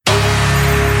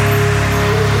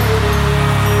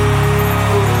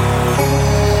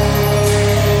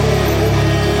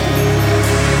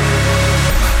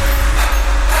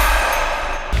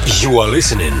You are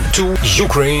listening to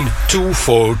Ukraine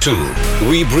 242.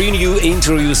 We bring you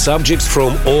interview subjects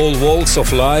from all walks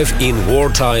of life in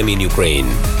wartime in Ukraine.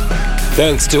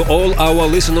 Thanks to all our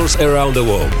listeners around the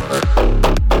world.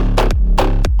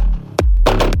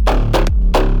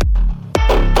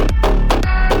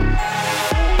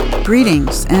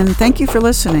 Greetings, and thank you for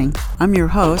listening. I'm your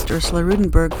host, Ursula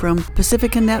Rudenberg from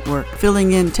Pacifica Network,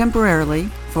 filling in temporarily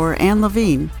for Anne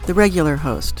Levine, the regular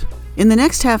host. In the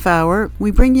next half hour,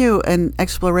 we bring you an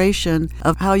exploration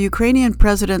of how Ukrainian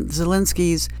President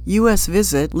Zelensky's U.S.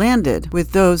 visit landed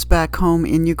with those back home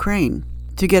in Ukraine.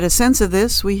 To get a sense of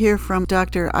this, we hear from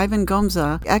Dr. Ivan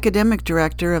Gomza, Academic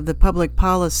Director of the Public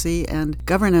Policy and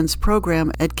Governance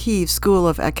Program at Kyiv School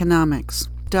of Economics.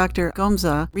 Dr.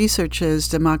 Gomza researches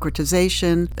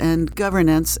democratization and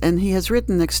governance, and he has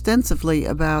written extensively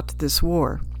about this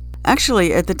war.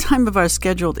 Actually, at the time of our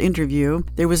scheduled interview,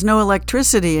 there was no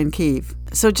electricity in Kyiv.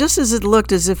 So just as it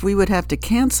looked as if we would have to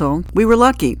cancel, we were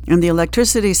lucky, and the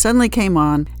electricity suddenly came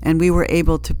on, and we were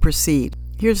able to proceed.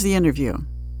 Here's the interview.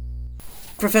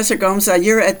 Professor Gomza,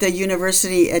 you're at the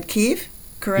university at Kyiv,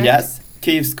 correct? Yes,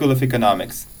 Kyiv School of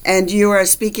Economics. And you are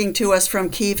speaking to us from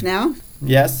Kyiv now?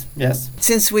 Yes.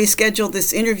 Since we scheduled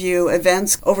this interview,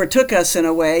 events overtook us in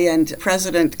a way, and the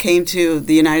President came to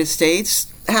the United States.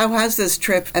 How has this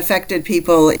trip affected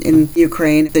people in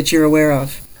Ukraine that you're aware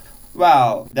of?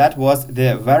 Well, that was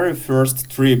the very first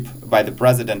trip by the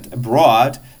President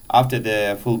abroad after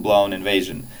the full-blown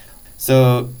invasion.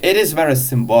 So it is very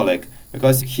symbolic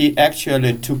because he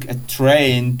actually took a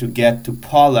train to get to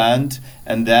Poland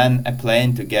and then a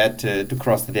plane to get to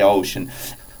cross the ocean.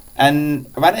 And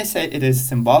when I say it is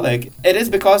symbolic, it is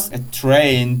because a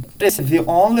train is the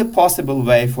only possible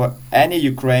way for any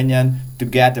Ukrainian to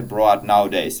get abroad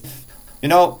nowadays. You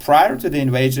know, prior to the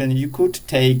invasion, you could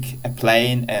take a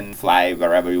plane and fly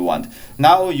wherever you want.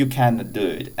 Now you cannot do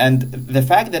it. And the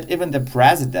fact that even the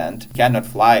president cannot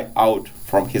fly out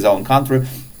from his own country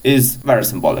is very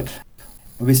symbolic.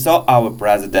 We saw our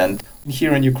president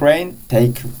here in Ukraine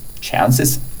take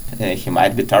chances. He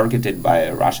might be targeted by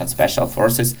Russian special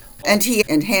forces. And he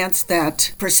enhanced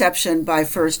that perception by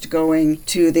first going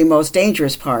to the most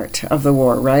dangerous part of the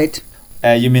war, right?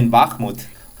 You mean Bakhmut?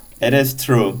 It is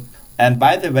true. And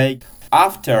by the way,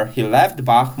 after he left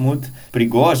Bakhmut,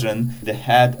 Prigozhin, the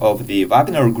head of the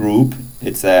Wagner group,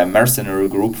 it's a mercenary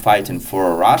group fighting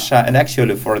for Russia, and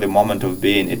actually for the moment of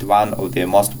being it one of the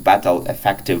most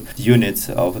battle-effective units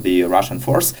of the Russian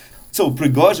force. So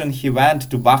Prigozhin, he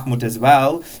went to Bakhmut as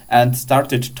well and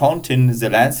started taunting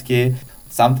Zelensky,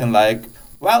 something like,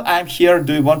 well, I'm here,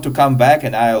 do you want to come back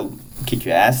and I'll kick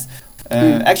your ass?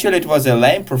 Actually, it was a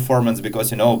lame performance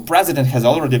because, President has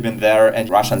already been there and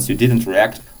Russians, you didn't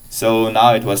react. So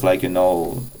now it was like,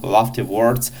 lofty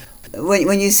words.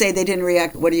 When you say they didn't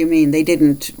react, what do you mean? They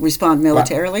didn't respond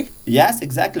militarily? Yes,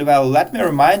 exactly. Well, let me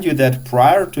remind you that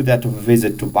prior to that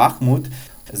visit to Bakhmut,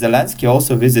 Zelensky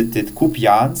also visited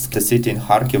Kupiansk, the city in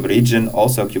Kharkiv region,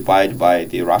 also occupied by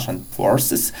the Russian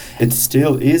forces. It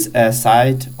still is a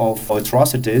site of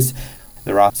atrocities.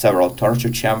 There are several torture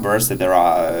chambers, there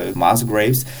are mass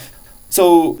graves.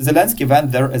 So Zelensky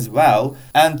went there as well.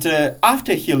 And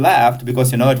after he left,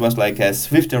 because, it was like a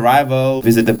swift arrival,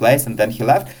 visit the place, and then he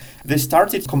left, they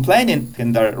started complaining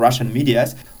in the Russian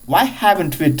medias, why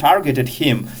haven't we targeted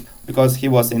him? Because he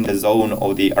was in the zone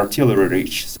of the artillery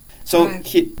reach. So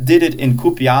he did it in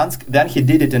Kupiansk, then he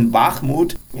did it in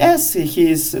Bakhmut. Yes,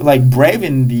 he is like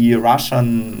braving the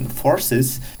Russian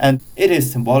forces, and it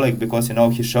is symbolic because,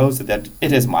 he shows that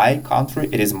it is my country,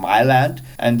 it is my land,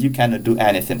 and you cannot do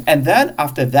anything. And then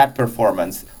after that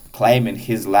performance, claiming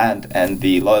his land and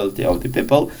the loyalty of the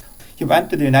people, he went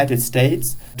to the United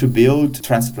States to build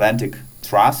transatlantic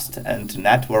trust and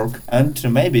network and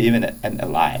maybe even an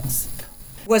alliance.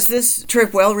 Was this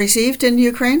trip well received in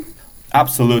Ukraine?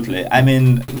 Absolutely. I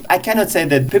mean, I cannot say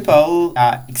that people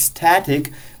are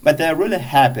ecstatic, but they're really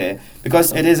happy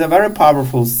because it is a very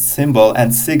powerful symbol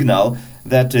and signal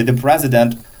that the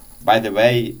president, by the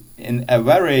way, in a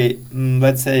very,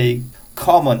 let's say,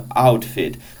 common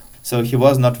outfit. So he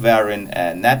was not wearing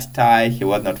a necktie, he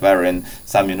was not wearing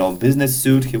some, business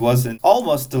suit, he was in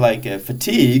almost like a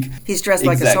fatigue. He's dressed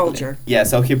like a soldier. Yeah,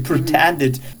 so he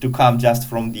pretended to come just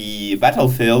from the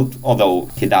battlefield, although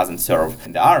he doesn't serve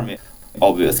in the army,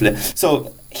 obviously.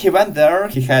 So he went there,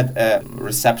 he had a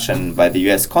reception by the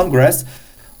US Congress.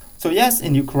 So yes,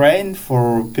 in Ukraine,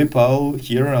 for people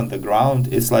here on the ground,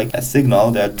 it's like a signal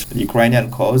that the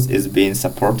Ukrainian cause is being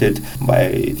supported by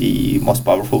the most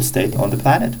powerful state on the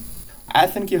planet. I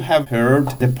think you have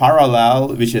heard the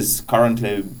parallel which is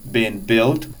currently being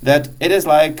built, that it is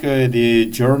like the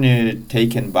journey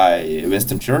taken by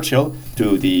Winston Churchill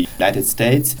to the United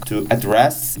States to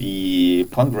address the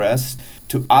Congress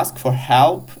to ask for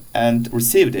help and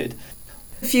received it.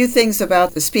 A few things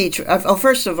about the speech.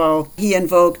 First of all, he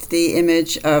invoked the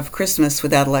image of Christmas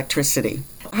without electricity.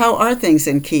 How are things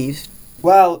in Kyiv?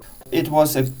 Well, it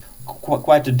was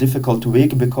quite a difficult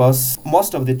week because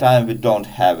most of the time we don't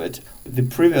have it. The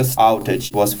previous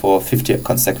outage was for 50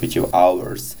 consecutive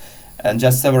hours. And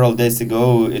just several days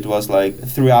ago, it was like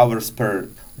 3 hours per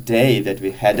day that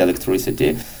we had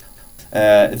electricity.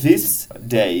 This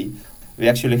day, we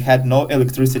actually had no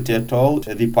electricity at all.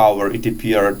 The power, it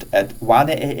appeared at 1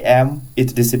 a.m.,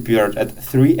 it disappeared at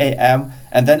 3 a.m.,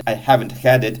 and then I haven't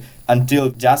had it until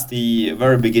just the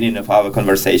very beginning of our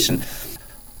conversation.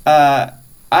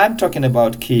 I'm talking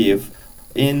about Kyiv.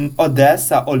 In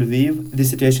Odessa or Lviv, the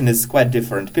situation is quite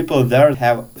different. People there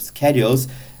have schedules.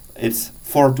 It's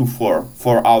 4 to 4,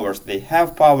 4 hours. They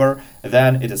have power,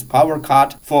 then it is power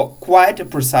cut for quite a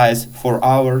precise 4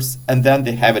 hours, and then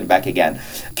they have it back again.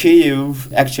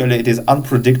 Kyiv, actually, it is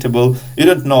unpredictable. You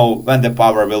don't know when the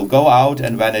power will go out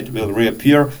and when it will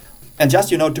reappear. And just,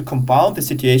 to compound the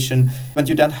situation, when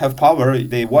you don't have power,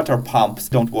 the water pumps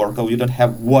don't work, or you don't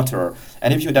have water.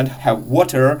 And if you don't have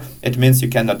water, it means you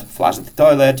cannot flush the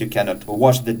toilet, you cannot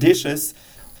wash the dishes.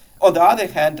 On the other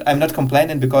hand, I'm not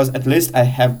complaining because at least I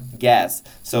have gas.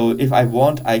 So if I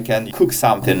want, I can cook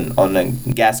something on a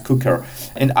gas cooker.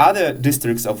 In other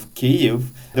districts of Kyiv,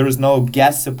 there is no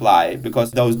gas supply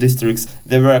because those districts,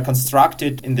 they were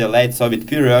constructed in the late Soviet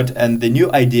period, and the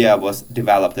new idea was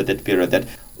developed at that period that,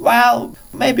 well,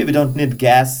 maybe we don't need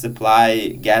gas supply,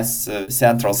 gas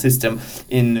central system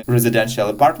in residential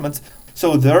apartments.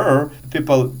 So there,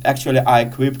 people actually are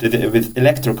equipped with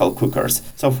electrical cookers.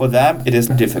 So for them, it is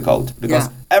difficult because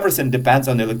everything depends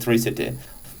on electricity.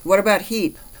 What about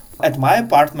heat? At my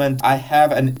apartment, I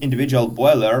have an individual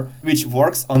boiler which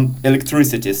works on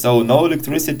electricity. So no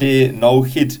electricity, no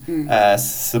heat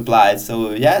supply.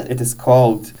 So it is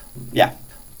cold.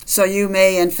 So you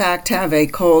may, in fact, have a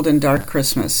cold and dark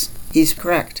Christmas. He's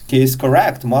correct. He is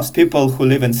correct. Most people who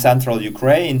live in central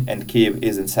Ukraine, and Kyiv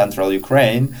is in central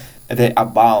Ukraine, they are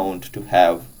bound to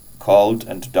have cold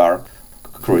and dark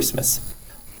Christmas.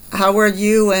 How are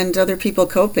you and other people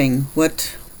coping?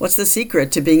 What's the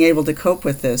secret to being able to cope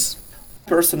with this?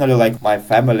 Personally, like my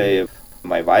family,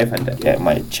 my wife and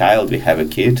my child, we have a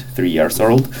kid, 3 years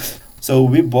old. So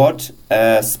we bought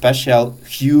a special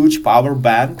huge power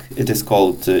bank. It is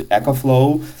called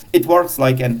EcoFlow. It works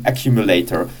like an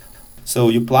accumulator. So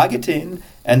you plug it in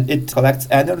and it collects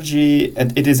energy,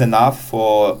 and it is enough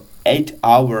for 8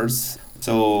 hours.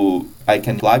 So I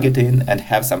can plug it in and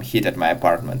have some heat at my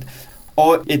apartment.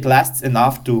 Or it lasts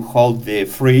enough to hold the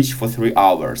fridge for 3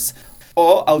 hours.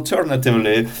 Or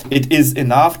alternatively, it is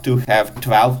enough to have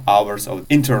 12 hours of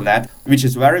internet, which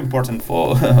is very important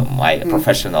for my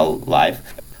professional life.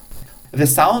 The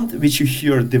sound which you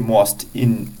hear the most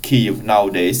in Kyiv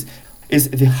nowadays is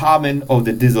the humming of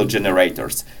the diesel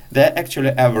generators. They're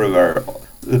actually everywhere.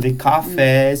 The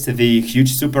cafes, the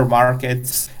huge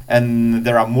supermarkets, and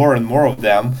there are more and more of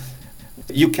them.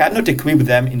 You cannot equip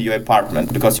them in your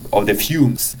apartment because of the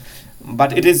fumes.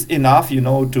 But it is enough,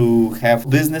 to have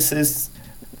businesses.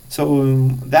 So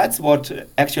that's what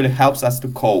actually helps us to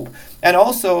cope. And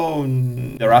also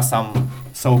there are some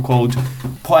so-called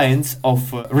points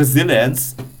of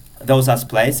resilience. Those are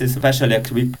places, especially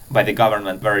equipped by the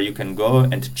government, where you can go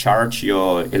and charge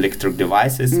your electric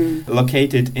devices,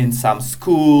 located in some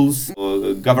schools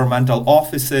or governmental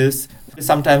offices.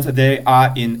 Sometimes they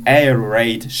are in air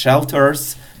raid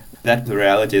shelters. That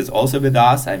reality is also with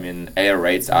us. Air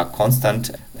raids are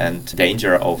constant and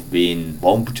danger of being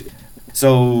bombed.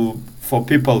 So for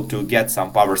people to get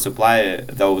some power supply,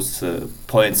 those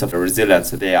points of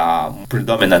resilience, they are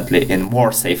predominantly in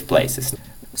more safe places.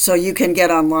 So you can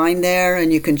get online there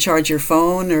and you can charge your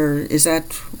phone, or is that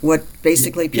what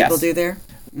basically people do there?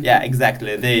 Yeah,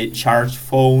 exactly. They charge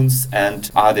phones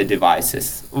and other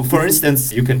devices. For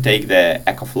instance, you can take the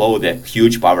EcoFlow, the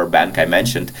huge power bank I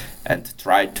mentioned, and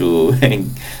try to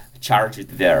charge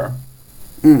it there.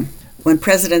 When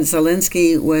President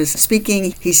Zelensky was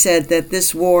speaking, he said that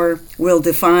this war will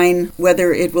define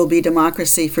whether it will be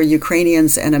democracy for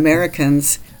Ukrainians and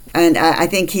Americans. And I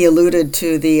think he alluded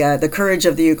to the courage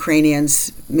of the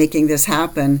Ukrainians making this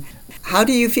happen. How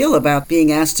do you feel about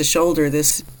being asked to shoulder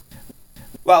this?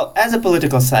 Well, as a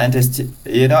political scientist,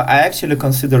 I actually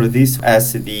consider this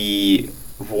as the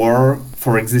war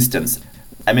for existence.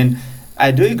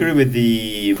 I do agree with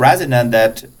the president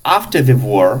that after the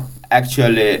war,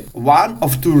 actually one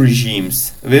of two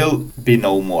regimes will be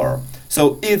no more.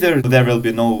 So either there will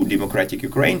be no democratic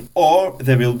Ukraine or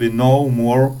there will be no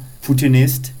more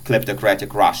Putinist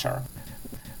kleptocratic Russia.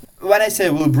 When I say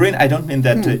will bring, I don't mean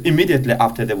that immediately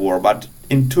after the war, but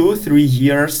in 2-3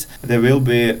 years there will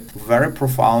be very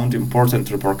profound, important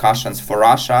repercussions for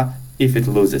Russia if it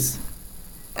loses.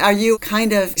 Are you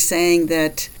kind of saying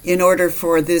that in order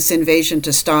for this invasion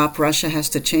to stop, Russia has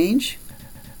to change?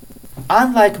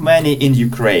 Unlike many in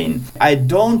Ukraine, I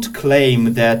don't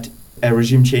claim that a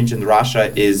regime change in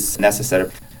Russia is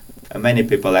necessary. Many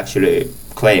people actually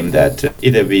claim that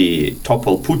either we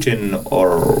topple Putin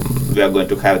or we are going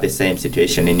to have the same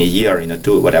situation in a year, in a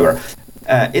two, whatever.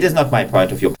 It is not my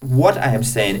point of view. What I am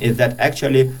saying is that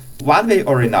actually, one way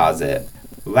or another,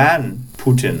 when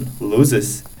Putin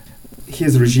loses,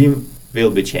 his regime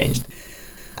will be changed.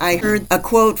 I heard a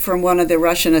quote from one of the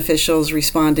Russian officials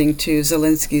responding to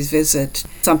Zelensky's visit,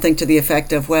 something to the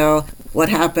effect of, well, what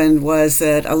happened was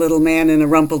that a little man in a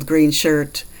rumpled green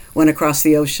shirt went across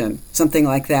the ocean, something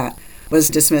like that,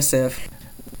 was dismissive.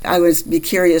 I would be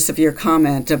curious of your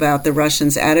comment about the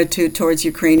Russians' attitude towards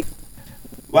Ukraine.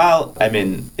 Well, I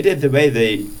mean, it is the way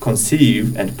they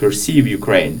conceive and perceive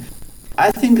Ukraine. I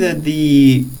think that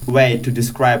the way to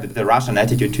describe the Russian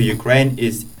attitude to Ukraine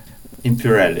is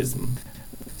imperialism.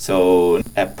 So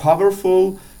a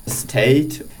powerful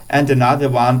state, and another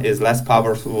one is less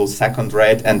powerful, second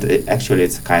rate, and actually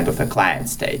it's kind of a client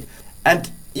state.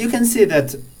 And you can see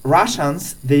that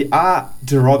Russians, they are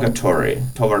derogatory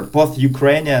toward both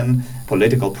Ukrainian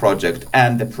political project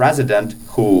and the president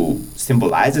who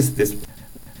symbolizes this.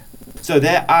 So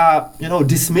they are,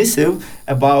 dismissive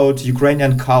about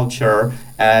Ukrainian culture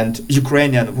and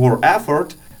Ukrainian war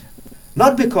effort,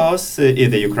 not because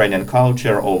either Ukrainian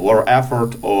culture or war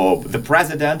effort or the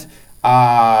president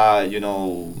are,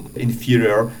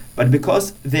 inferior, but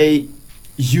because they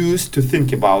used to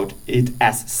think about it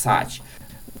as such.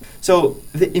 So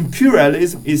the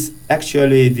imperialism is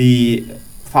actually the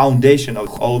foundation of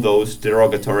all those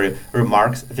derogatory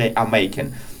remarks they are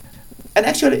making. And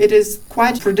actually it is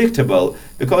quite predictable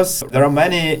because there are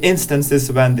many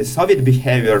instances when the Soviet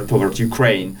behavior towards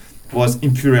Ukraine was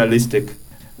imperialistic.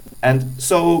 And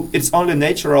so it's only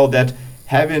natural that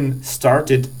having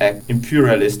started an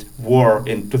imperialist war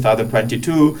in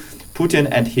 2022, Putin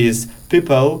and his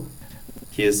people,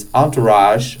 his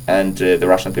entourage, and the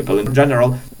Russian people in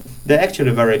general, they're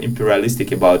actually very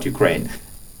imperialistic about Ukraine.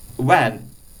 When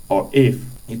or if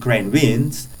Ukraine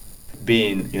wins,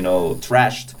 being,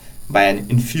 trashed by an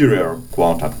inferior,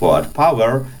 quote-unquote,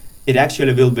 power, it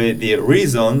actually will be the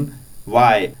reason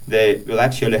why they will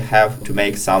actually have to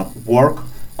make some work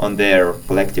on their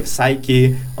collective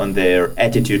psyche, on their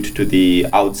attitude to the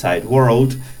outside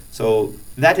world. So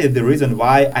that is the reason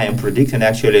why I am predicting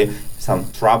actually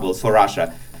some troubles for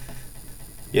Russia.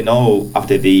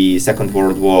 After the Second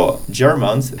World War,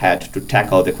 Germans had to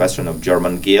tackle the question of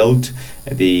German guilt,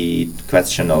 the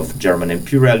question of German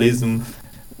imperialism.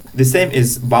 The same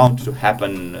is bound to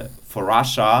happen for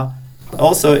Russia.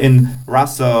 Also in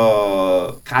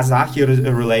Russo-Kazakh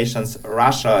relations,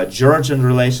 Russia-Georgian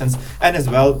relations, and as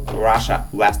well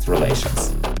Russia-West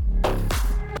relations.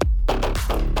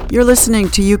 You're listening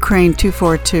to Ukraine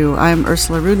 242. I'm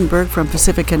Ursula Rudenberg from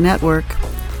Pacifica Network,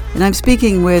 and I'm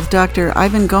speaking with Dr.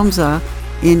 Ivan Gomza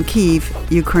in Kyiv,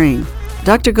 Ukraine.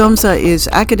 Dr. Gomza is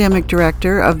Academic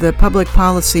Director of the Public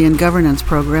Policy and Governance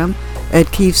Program at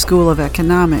Kyiv School of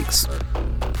Economics.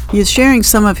 He is sharing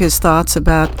some of his thoughts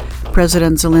about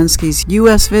President Zelensky's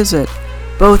U.S. visit,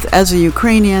 both as a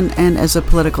Ukrainian and as a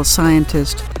political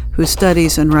scientist who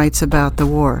studies and writes about the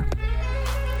war.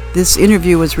 This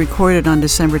interview was recorded on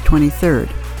December 23rd.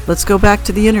 Let's go back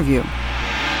to the interview.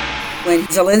 When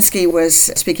Zelensky was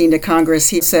speaking to Congress,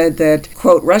 he said that,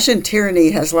 quote, Russian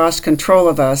tyranny has lost control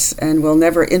of us and will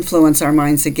never influence our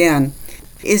minds again.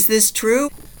 Is this true?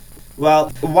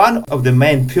 Well, one of the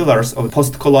main pillars of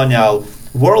post-colonial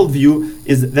worldview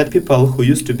is that people who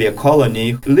used to be a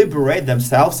colony liberate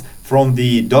themselves from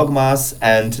the dogmas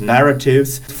and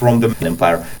narratives from the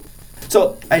empire.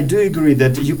 So I do agree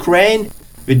that Ukraine,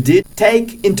 we did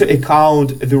take into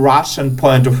account the Russian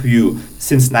point of view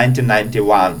since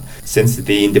 1991, since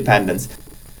the independence.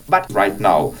 But right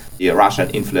now, the Russian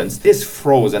influence is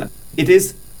frozen. It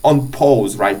is on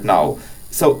pause right now.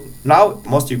 So now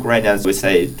most Ukrainians will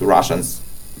say to Russians,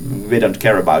 we don't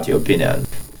care about your opinion.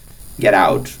 Get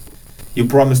out. You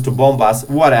promised to bomb us,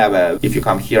 whatever. If you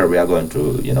come here, we are going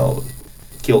to,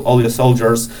 kill all your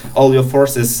soldiers, all your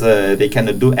forces, they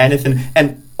cannot do anything.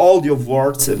 And all your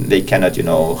words, they cannot,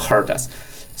 hurt us.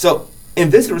 So in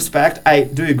this respect, I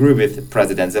do agree with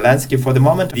President Zelensky. For the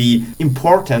moment, the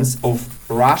importance of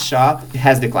Russia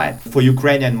has declined for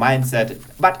Ukrainian mindset.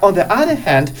 But on the other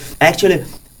hand, I actually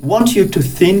want you to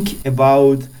think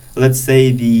about, let's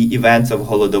say, the events of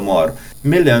Holodomor.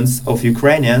 Millions of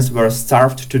Ukrainians were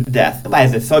starved to death by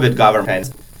the Soviet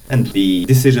government, and the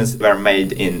decisions were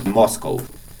made in Moscow.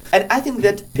 And I think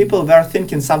that people were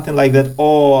thinking something like that,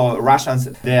 oh, Russians,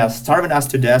 they are starving us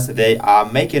to death, they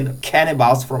are making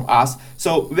cannibals from us,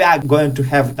 so we are going to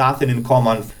have nothing in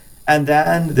common. And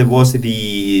then there was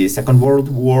the Second World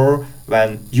War,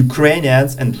 when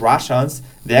Ukrainians and Russians,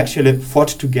 they actually fought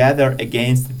together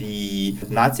against the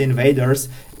Nazi invaders.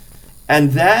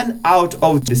 And then out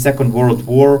of the Second World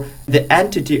War, the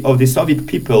entity of the Soviet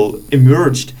people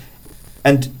emerged.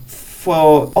 And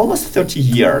for almost 30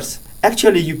 years,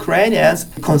 actually, Ukrainians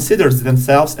consider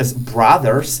themselves as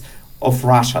brothers of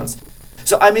Russians.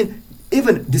 So, I mean,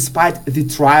 even despite the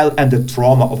trial and the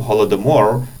trauma of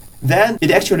Holodomor, then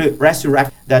it actually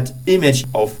resurrects that image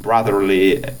of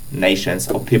brotherly nations,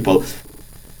 of people.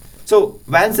 So,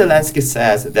 when Zelensky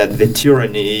says that the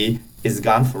tyranny is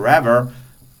gone forever,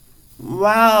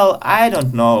 well, I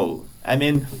don't know. I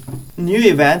mean, new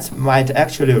events might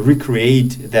actually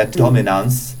recreate that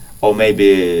dominance, or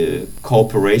maybe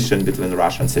cooperation between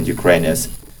Russians and Ukrainians.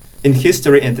 In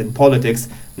history and in politics,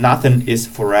 nothing is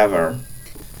forever.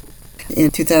 In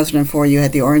 2004, you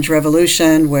had the Orange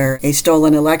Revolution, where a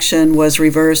stolen election was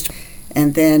reversed.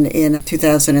 And then in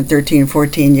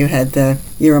 2013-14, you had the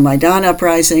Euromaidan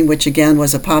uprising, which again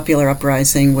was a popular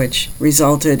uprising, which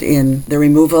resulted in the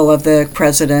removal of the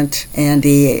president and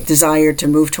the desire to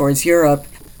move towards Europe.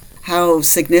 How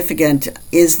significant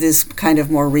is this kind of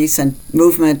more recent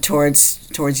movement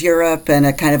towards Europe and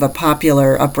a kind of a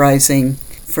popular uprising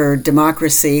for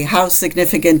democracy? How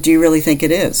significant do you really think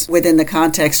it is within the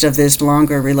context of this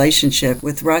longer relationship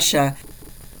with Russia?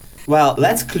 Well,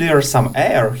 let's clear some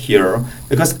air here,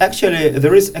 because actually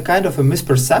there is a kind of a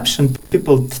misperception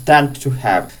people tend to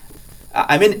have.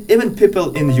 I mean, even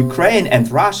people in Ukraine and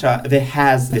Russia, they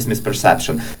has this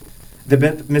misperception. The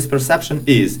misperception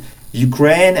is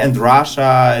Ukraine and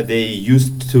Russia, they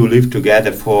used to live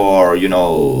together for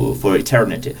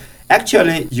eternity.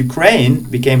 Actually, Ukraine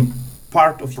became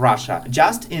part of Russia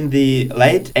just in the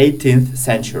late 18th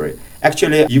century.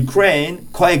 Actually, Ukraine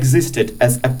coexisted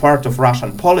as a part of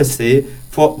Russian policy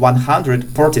for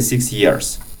 146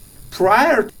 years.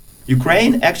 Prior to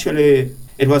Ukraine, actually,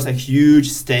 it was a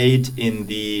huge state in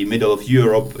the middle of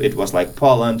Europe. It was like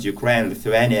Poland, Ukraine,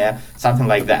 Lithuania, something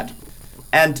like that.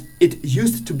 And it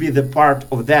used to be the part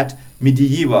of that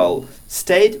medieval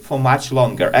state for much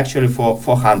longer, actually for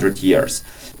 400 years.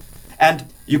 And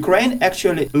Ukraine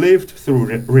actually lived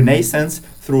through Renaissance,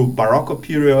 through Baroque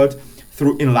period,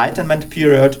 through Enlightenment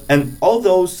period, and all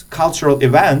those cultural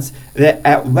events, they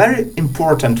are very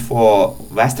important for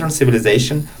Western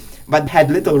civilization, but had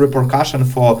little repercussion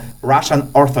for Russian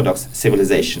Orthodox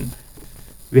civilization.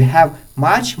 We have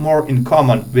much more in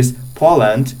common with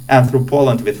Poland, and through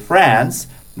Poland with France,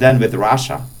 than with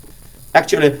Russia.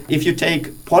 Actually, if you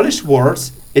take Polish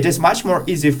words, it is much more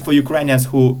easy for Ukrainians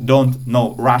who don't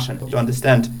know Russian to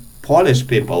understand Polish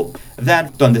people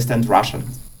than to understand Russian.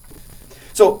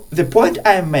 So the point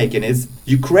I am making is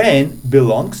Ukraine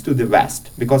belongs to the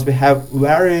West because we have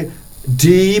very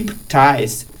deep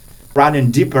ties,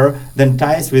 running deeper than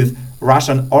ties with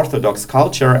Russian Orthodox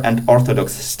culture and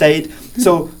Orthodox state.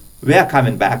 So we are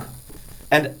coming back.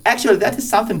 And actually that is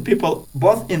something people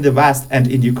both in the West and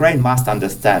in Ukraine must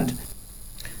understand.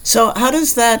 So how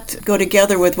does that go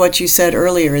together with what you said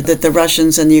earlier, that the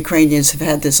Russians and the Ukrainians have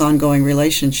had this ongoing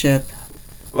relationship?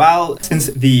 Well, since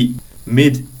the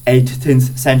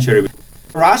mid-18th century,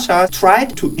 Russia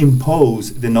tried to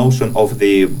impose the notion of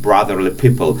the brotherly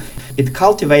people. It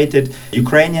cultivated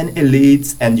Ukrainian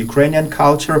elites and Ukrainian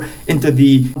culture into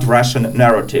the Russian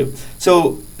narrative.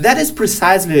 So that is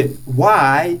precisely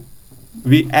why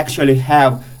we actually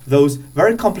have those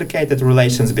very complicated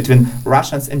relations between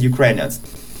Russians and Ukrainians.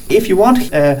 If you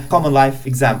want a common life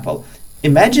example,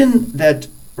 imagine that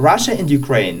Russia and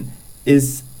Ukraine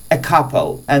is a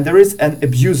couple and there is an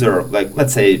abuser, like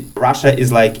let's say Russia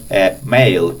is like a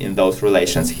male in those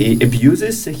relations. He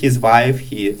abuses his wife,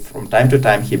 he from time to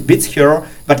time he beats her,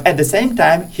 but at the same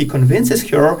time he convinces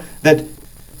her that,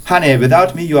 honey,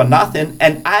 without me you are nothing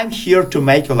and I'm here to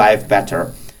make your life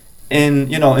better. In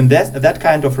that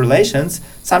kind of relations,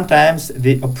 sometimes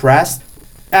the oppressed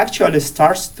actually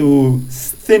starts to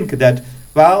think that,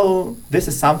 well, this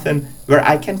is something where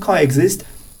I can coexist.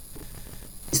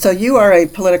 So you are a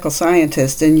political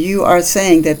scientist, and you are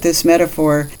saying that this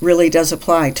metaphor really does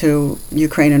apply to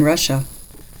Ukraine and Russia.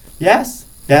 Yes,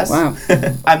 Yes. Wow.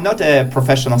 I'm not a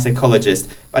professional psychologist,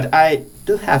 but I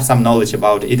do have some knowledge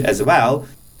about it as well.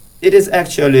 It is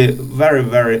actually very,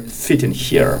 very fitting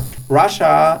here.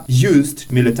 Russia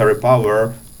used military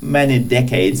power many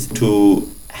decades to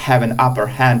have an upper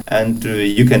hand, and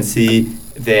you can see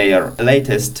their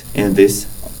latest in this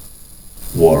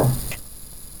war.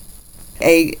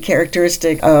 A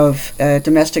characteristic of a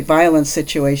domestic violence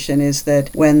situation is that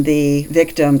when the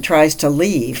victim tries to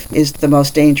leave is the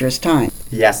most dangerous time.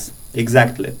 Yes,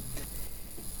 exactly.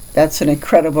 That's an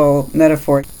incredible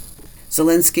metaphor.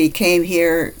 Zelensky came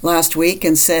here last week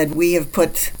and said, we have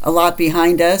put a lot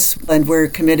behind us and we're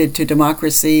committed to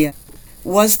democracy.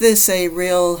 Was this a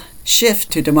real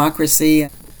shift to democracy?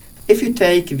 If you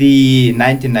take the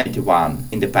 1991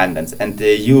 independence and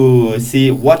you see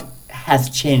what has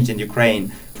changed in Ukraine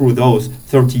through those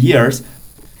 30 years,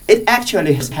 it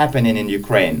actually is happening in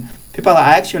Ukraine. People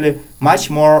are actually much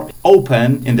more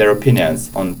open in their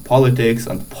opinions on politics,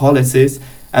 on policies,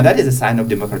 and that is a sign of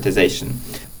democratization.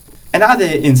 Another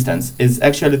instance is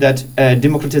actually that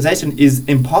democratization is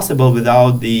impossible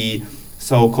without the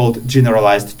so-called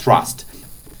generalized trust.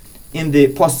 In the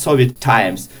post-Soviet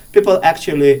times, people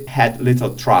actually had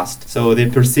little trust, so they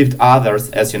perceived others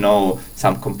as,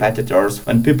 some competitors.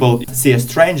 When people see a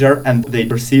stranger and they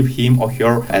perceive him or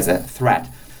her as a threat.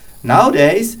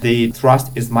 Nowadays, the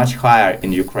trust is much higher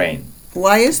in Ukraine.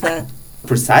 Why is that?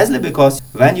 Precisely because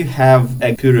when you have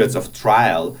periods of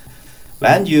trial,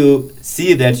 when you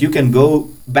see that you can go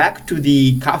back to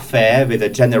the cafe with a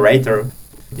generator,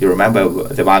 you remember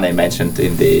the one I mentioned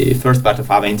in the first part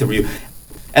of our interview,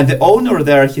 and the owner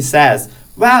there, he says,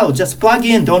 well, just plug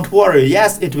in, don't worry.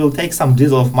 Yes, it will take some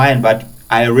diesel of mine, but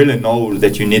I really know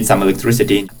that you need some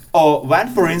electricity. Or when,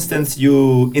 for instance,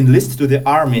 you enlist to the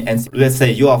army and let's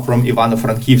say you are from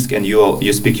Ivano-Frankivsk and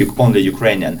you speak only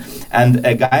Ukrainian, and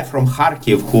a guy from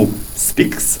Kharkiv who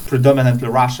speaks predominantly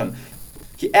Russian,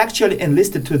 he actually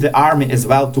enlisted to the army as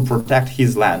well to protect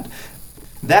his land.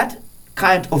 That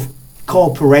kind of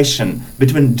cooperation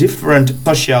between different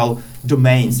social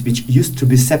domains which used to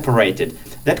be separated,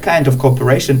 that kind of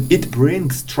cooperation, it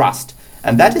brings trust.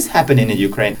 And that is happening in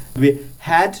Ukraine. We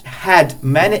had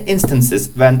many instances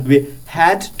when we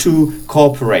had to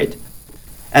cooperate.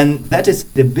 And that is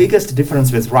the biggest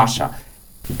difference with Russia.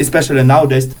 Especially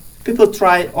nowadays, people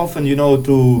try often,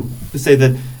 to say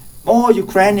that,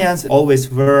 Ukrainians always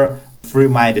were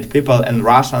free-minded people and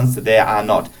Russians, they are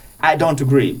not. I don't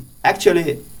agree.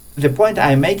 Actually, the point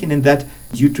I'm making is that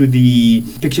due to the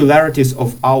peculiarities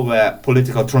of our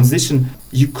political transition,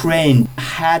 Ukraine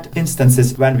had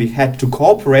instances when we had to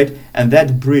cooperate, and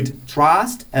that bred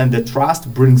trust, and the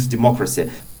trust brings democracy.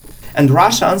 And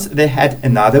Russians, they had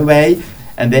another way,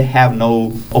 and they have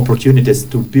no opportunities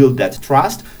to build that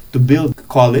trust, to build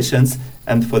coalitions,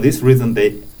 and for this reason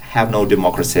they have no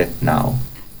democracy now.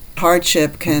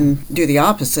 Hardship can do the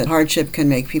opposite. Hardship can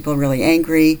make people really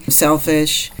angry,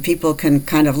 selfish. People can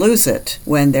kind of lose it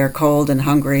when they're cold and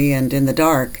hungry and in the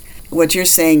dark. What you're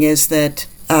saying is that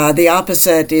the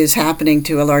opposite is happening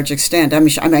to a large extent.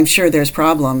 I'm sure there's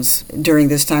problems during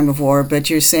this time of war, but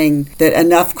you're saying that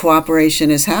enough cooperation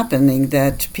is happening,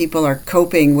 that people are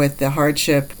coping with the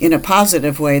hardship in a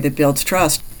positive way that builds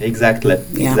trust. Exactly.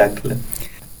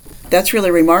 That's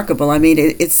really remarkable. I mean,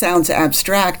 it sounds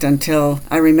abstract until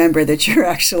I remember that you're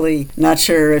actually not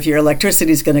sure if your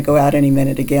electricity is going to go out any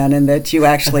minute again, and that you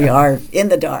actually are in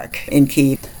the dark in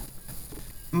Kyiv.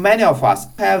 Many of us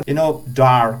have,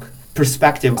 dark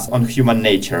perspectives on human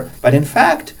nature. But in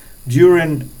fact,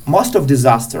 during most of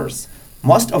disasters,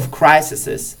 most of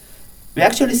crises, we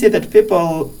actually see that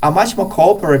people are much more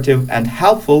cooperative and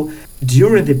helpful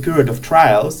during the period of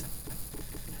trials.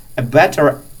 A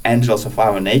better angels of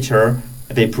our nature,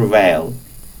 they prevail.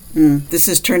 This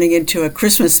is turning into a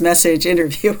Christmas message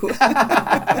interview.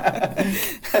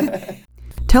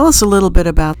 Tell us a little bit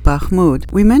about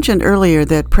Bakhmut. We mentioned earlier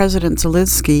that President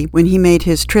Zelensky, when he made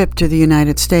his trip to the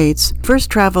United States, first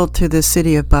traveled to the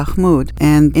city of Bakhmut,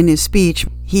 and in his speech,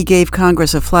 he gave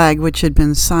Congress a flag which had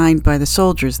been signed by the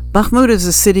soldiers. Bakhmut is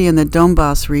a city in the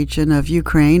Donbas region of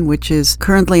Ukraine, which is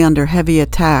currently under heavy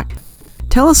attack.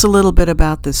 Tell us a little bit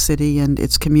about this city and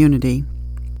its community.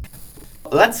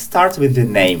 Let's start with the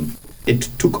name. It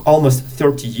took almost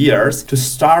 30 years to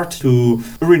start to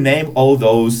rename all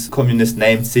those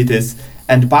communist-named cities,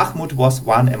 and Bakhmut was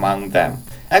one among them.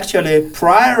 Actually,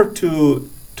 prior to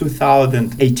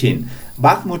 2018,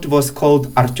 Bakhmut was called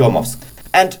Artyomovsk.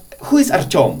 And who is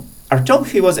Artyom? Artyom,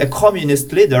 he was a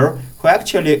communist leader who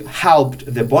actually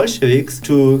helped the Bolsheviks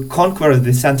to conquer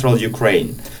the central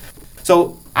Ukraine.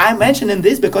 So I'm mentioning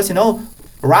this because,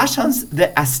 Russians,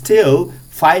 they are still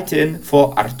fighting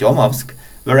for Artyomovsk,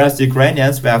 whereas the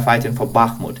Ukrainians were fighting for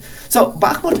Bakhmut. So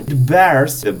Bakhmut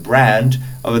bears the brand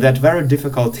of that very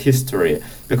difficult history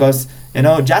because,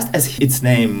 just as its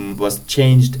name was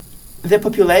changed, the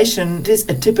population is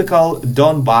a typical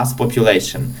Donbas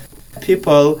population.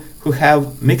 People who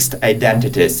have mixed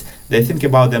identities. They think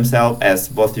about themselves as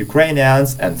both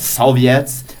Ukrainians and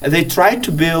Soviets. They try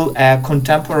to build a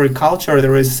contemporary culture.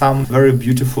 There is some very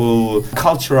beautiful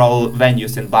cultural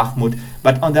venues in Bakhmut.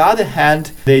 But on the other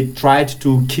hand, they tried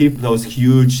to keep those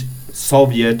huge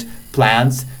Soviet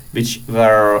plants which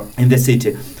were in the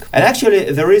city. And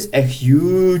actually, there is a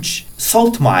huge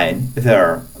salt mine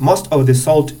there. Most of the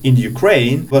salt in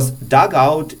Ukraine was dug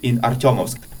out in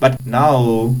Artyomovsk. But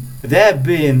now they have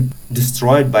been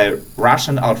destroyed by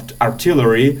Russian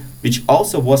artillery, which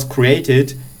also was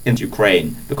created in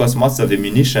Ukraine. Because most of the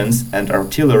munitions and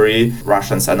artillery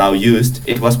Russians are now used,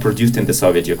 it was produced in the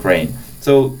Soviet Ukraine.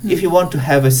 So if you want to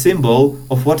have a symbol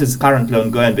of what is currently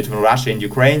ongoing between Russia and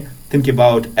Ukraine, think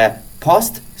about a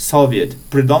post-Soviet,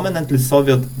 predominantly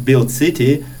Soviet-built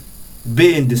city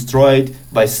being destroyed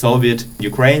by Soviet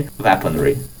Ukraine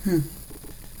weaponry.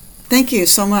 Thank you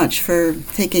so much for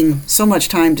taking so much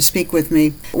time to speak with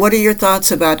me. What are your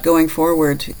thoughts about going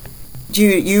forward? Do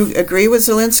you agree with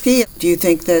Zelensky? Do you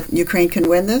think that Ukraine can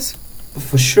win this?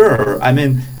 For sure. I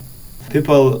mean,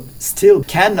 people still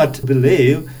cannot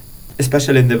believe,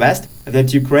 especially in the West,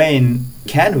 that Ukraine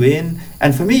can win.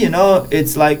 And for me,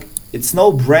 it's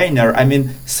no-brainer. I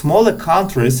mean, smaller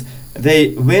countries,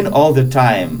 they win all the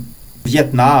time.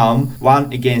 Vietnam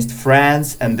won against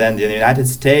France and then the United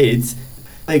States.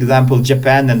 For example,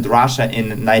 Japan and Russia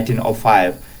in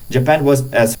 1905. Japan was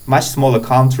a much smaller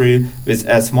country with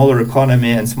a smaller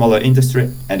economy and smaller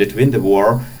industry, and it won the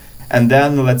war. And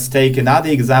then let's take another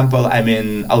example. I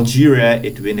mean, Algeria,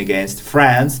 it won against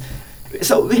France.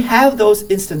 So we have those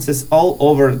instances all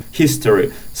over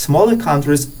history. Smaller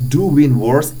countries do win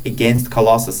wars against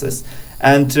colossuses.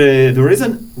 And the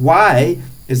reason why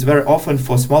is very often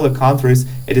for smaller countries,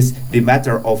 it is the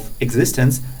matter of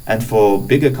existence, and for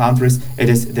bigger countries, it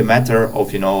is the matter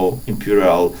of,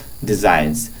 imperial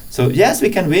designs. So yes, we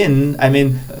can win. I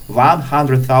mean,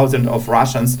 100,000 of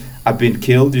Russians are being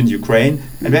killed in Ukraine,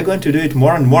 and we're going to do it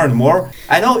more and more and more.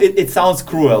 I know it sounds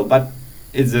cruel, but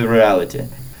it's the reality.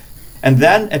 And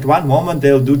then at one moment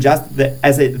they'll do just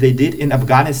as they did in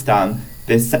Afghanistan.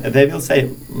 They will say,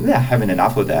 we are having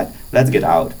enough of that. Let's get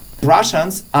out.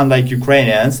 Russians, unlike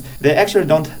Ukrainians, they actually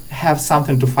don't have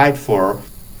something to fight for.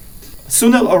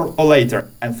 Sooner or later,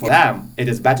 and for them it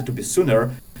is better to be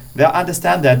sooner, they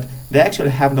understand that they actually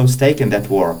have no stake in that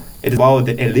war. It is about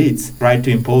the elites trying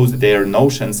to impose their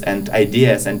notions and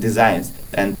ideas and designs.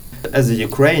 And as a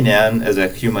Ukrainian, as a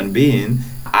human being,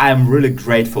 I'm really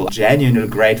grateful, genuinely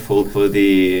grateful for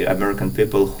the American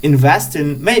people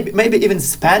investing, maybe even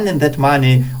spending that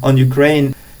money on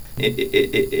Ukraine.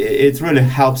 It really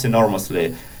helps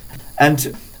enormously.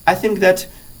 And I think that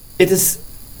it is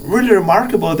really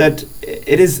remarkable that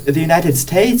it is the United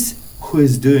States who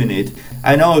is doing it.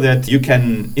 I know that you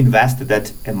can invest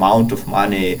that amount of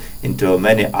money into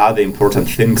many other important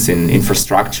things in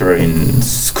infrastructure, in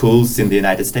schools in the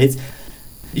United States.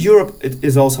 Europe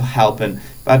is also helping,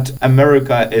 but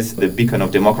America is the beacon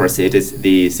of democracy. It is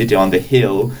the city on the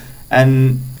hill,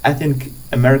 and I think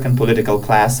American political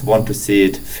class want to see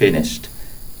it finished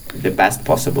the best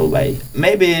possible way.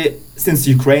 Maybe since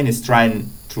Ukraine is trying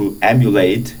to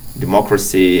emulate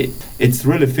democracy, it's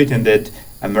really fitting that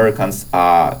Americans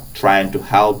are trying to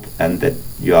help and that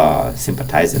you are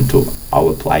sympathizing to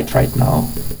our plight right now.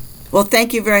 Well,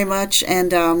 thank you very much,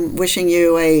 and wishing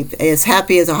you as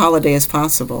happy as a holiday as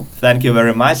possible. Thank you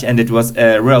very much, and it was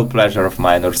a real pleasure of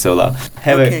mine, Ursula.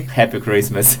 Have a happy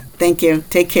Christmas. Thank you.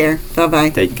 Take care.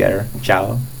 Bye-bye. Take care.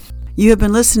 Ciao. You have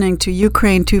been listening to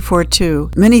Ukraine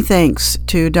 242. Many thanks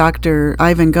to Dr.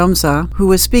 Ivan Gomza, who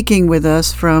was speaking with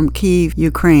us from Kyiv,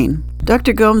 Ukraine.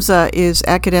 Dr. Gomza is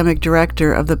Academic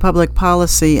Director of the Public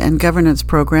Policy and Governance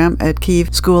Program at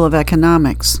Kyiv School of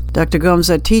Economics. Dr.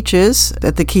 Gomza teaches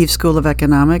at the Kyiv School of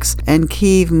Economics and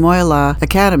Kyiv Mohyla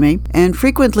Academy and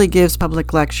frequently gives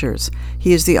public lectures.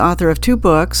 He is the author of 2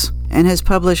 books and has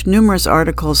published numerous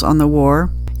articles on the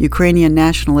war, Ukrainian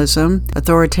nationalism,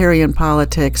 authoritarian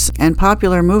politics, and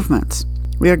popular movements.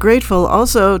 We are grateful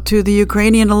also to the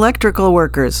Ukrainian electrical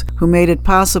workers who made it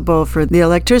possible for the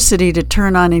electricity to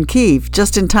turn on in Kyiv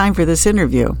just in time for this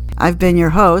interview. I've been your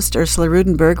host, Ursula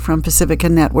Rudenberg from Pacifica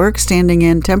Network, standing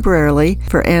in temporarily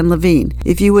for Anne Levine.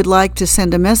 If you would like to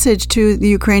send a message to the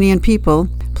Ukrainian people,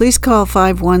 please call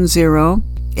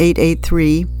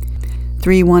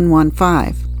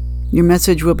 510-883-3115. Your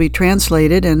message will be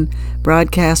translated and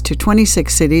broadcast to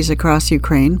 26 cities across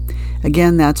Ukraine.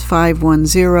 Again, that's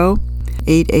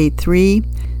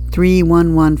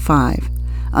 510-883-3115.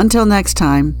 Until next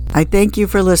time, I thank you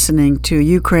for listening to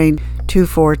Ukraine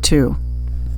 242.